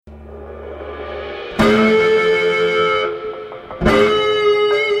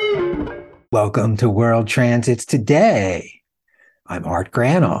Welcome to World Transits Today. I'm Art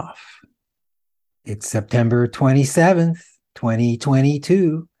Granoff. It's September 27th,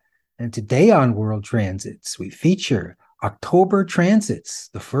 2022, and today on World Transits, we feature October transits,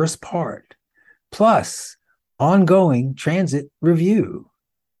 the first part, plus ongoing transit review.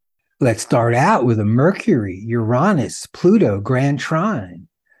 Let's start out with a Mercury, Uranus, Pluto Grand Trine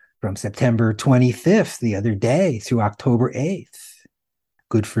from September 25th, the other day, through October 8th.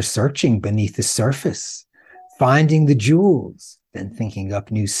 Good for searching beneath the surface, finding the jewels, then thinking up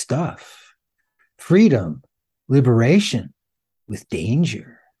new stuff. Freedom, liberation with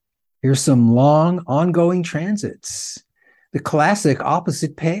danger. Here's some long, ongoing transits. The classic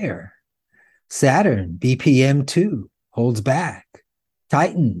opposite pair. Saturn, BPM 2, holds back.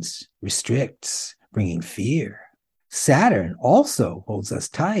 Tightens, restricts, bringing fear. Saturn also holds us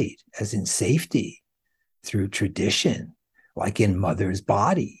tight, as in safety, through tradition, like in mother's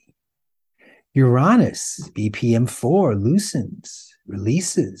body. Uranus, BPM 4, loosens,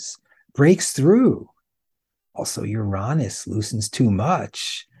 releases, breaks through. Also, Uranus loosens too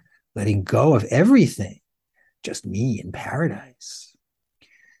much, letting go of everything, just me in paradise.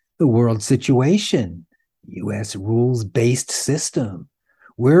 The world situation, US rules-based system.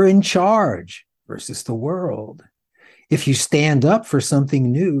 We're in charge versus the world. If you stand up for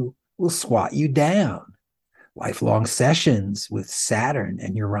something new, we'll swat you down. Lifelong sessions with Saturn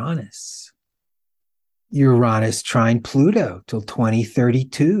and Uranus. Uranus trine Pluto till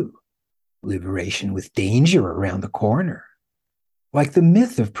 2032. Liberation with danger around the corner. Like the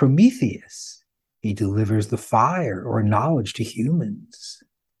myth of Prometheus, he delivers the fire or knowledge to humans.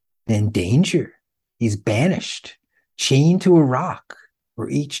 Then danger, he's banished, chained to a rock, where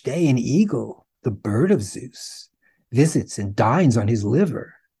each day an eagle, the bird of Zeus, visits and dines on his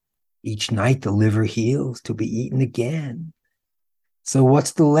liver. Each night the liver heals to be eaten again. So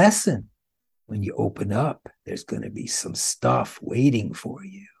what's the lesson? When you open up, there's going to be some stuff waiting for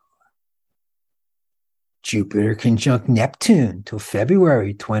you. Jupiter conjunct Neptune till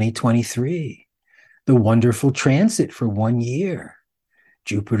February 2023. The wonderful transit for 1 year.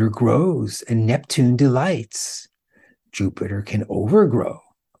 Jupiter grows and Neptune delights. Jupiter can overgrow,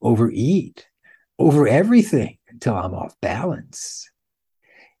 overeat, over everything until I'm off balance.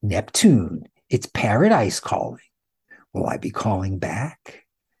 Neptune, it's paradise calling. Will I be calling back?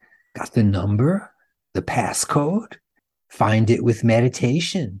 Got the number, the passcode? Find it with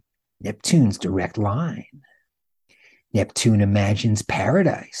meditation. Neptune's direct line. Neptune imagines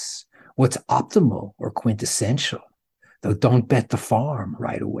paradise, what's optimal or quintessential, though don't bet the farm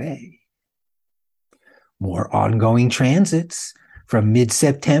right away. More ongoing transits from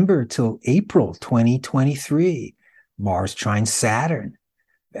mid-September till April 2023. Mars trines Saturn.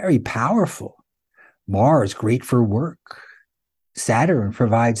 Very powerful. Mars, great for work. Saturn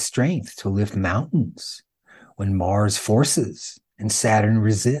provides strength to lift mountains. When Mars forces and Saturn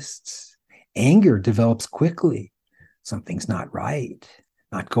resists, anger develops quickly. Something's not right,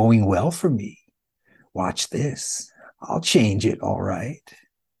 not going well for me. Watch this. I'll change it, all right.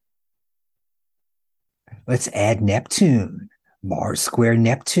 Let's add Neptune. Mars square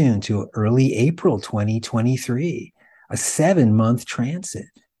Neptune to early April 2023, a 7-month transit.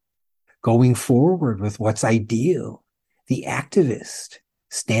 Going forward with what's ideal, the activist,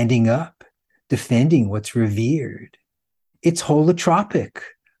 standing up, defending what's revered. It's holotropic,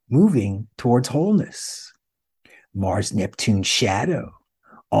 moving towards wholeness. Mars-Neptune shadow,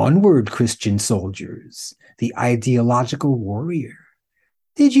 onward Christian soldiers, the ideological warrior.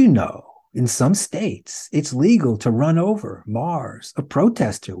 Did you know, in some states, it's legal to run over Mars, a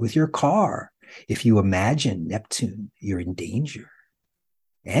protester, with your car? If you imagine Neptune, you're in danger.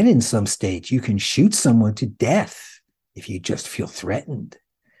 And in some states, you can shoot someone to death if you just feel threatened.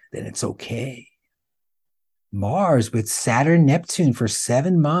 Then it's okay. Mars with Saturn, Neptune for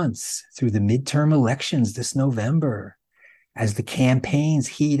 7 months through the midterm elections this November. As the campaigns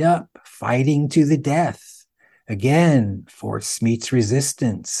heat up, fighting to the death. Again, force meets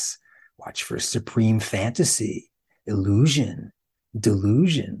resistance. Watch for supreme fantasy, illusion,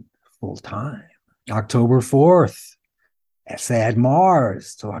 delusion, full time. October 4th. SAD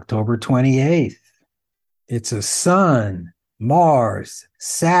Mars till October 28th. It's a Sun, Mars,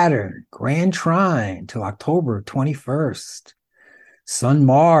 Saturn, Grand Trine till October 21st. Sun,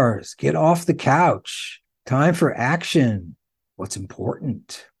 Mars, get off the couch. Time for action. What's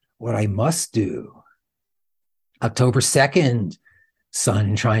important? What I must do. October 2nd,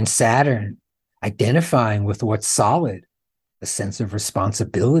 Sun trine Saturn, identifying with what's solid, a sense of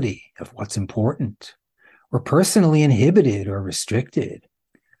responsibility of what's important. We're personally inhibited or restricted.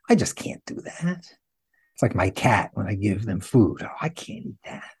 I just can't do that. It's like my cat when I give them food. Oh, I can't eat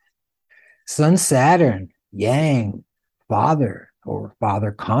that. Sun Saturn, Yang, father or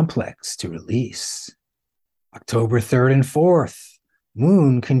father complex to release. October 3rd and 4th,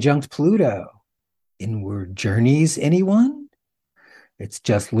 Moon conjunct Pluto. Inward journeys, anyone? It's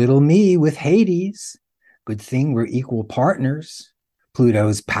just little me with Hades. Good thing we're equal partners.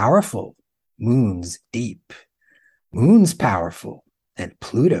 Pluto's powerful, Moon's deep. Moon's powerful, and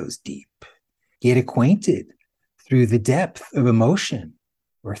Pluto's deep. Get acquainted through the depth of emotion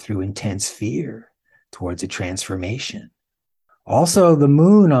or through intense fear towards a transformation. Also, the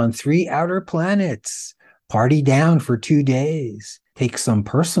moon on 3 outer planets. Party down for 2 days. Take some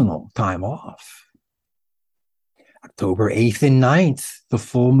personal time off. October 8th and 9th, the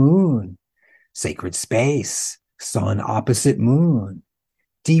full moon. Sacred space, sun opposite moon.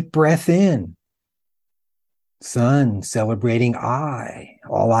 Deep breath in. Sun celebrating I,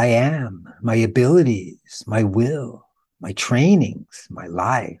 all I am, my abilities, my will, my trainings, my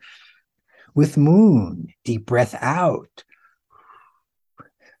life. With moon, deep breath out.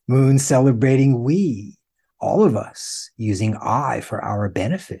 Moon celebrating we, all of us, using I for our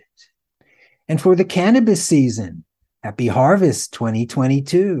benefit. And for the cannabis season, happy harvest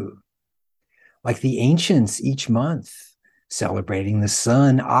 2022. Like the ancients each month, celebrating the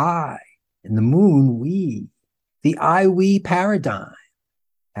sun, I, and the moon, we. The I-we paradigm.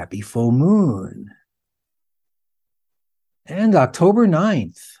 Happy full moon. And October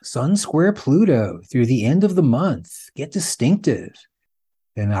 9th, Sun square Pluto through the end of the month. Get distinctive.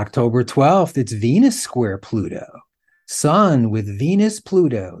 Then October 12th, it's Venus square Pluto. Sun with Venus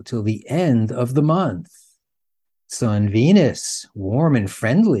Pluto till the end of the month. Sun Venus, warm and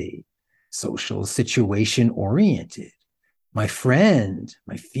friendly, social situation oriented. My friend,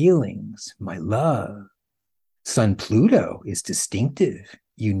 my feelings, my love. Sun Pluto is distinctive,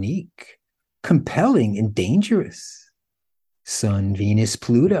 unique, compelling, and dangerous. Sun Venus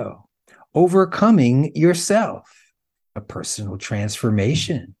Pluto, overcoming yourself, a personal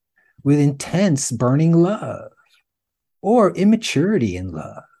transformation with intense burning love, or immaturity in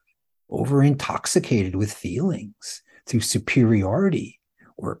love, over intoxicated with feelings through superiority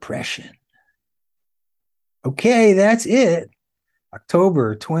or oppression. Okay, that's it.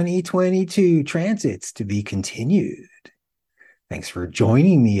 October 2022 transits to be continued. Thanks for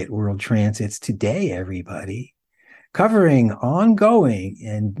joining me at World Transits today, everybody, covering ongoing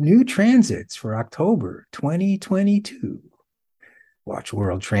and new transits for October 2022. Watch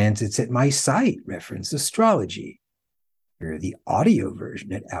World Transits at my site, Reference Astrology. Hear the audio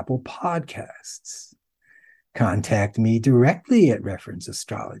version at Apple Podcasts. Contact me directly at Reference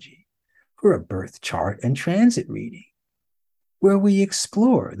Astrology for a birth chart and transit reading, where we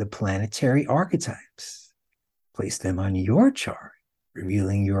explore the planetary archetypes, place them on your chart,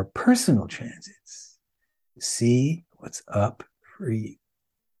 revealing your personal transits to see what's up for you.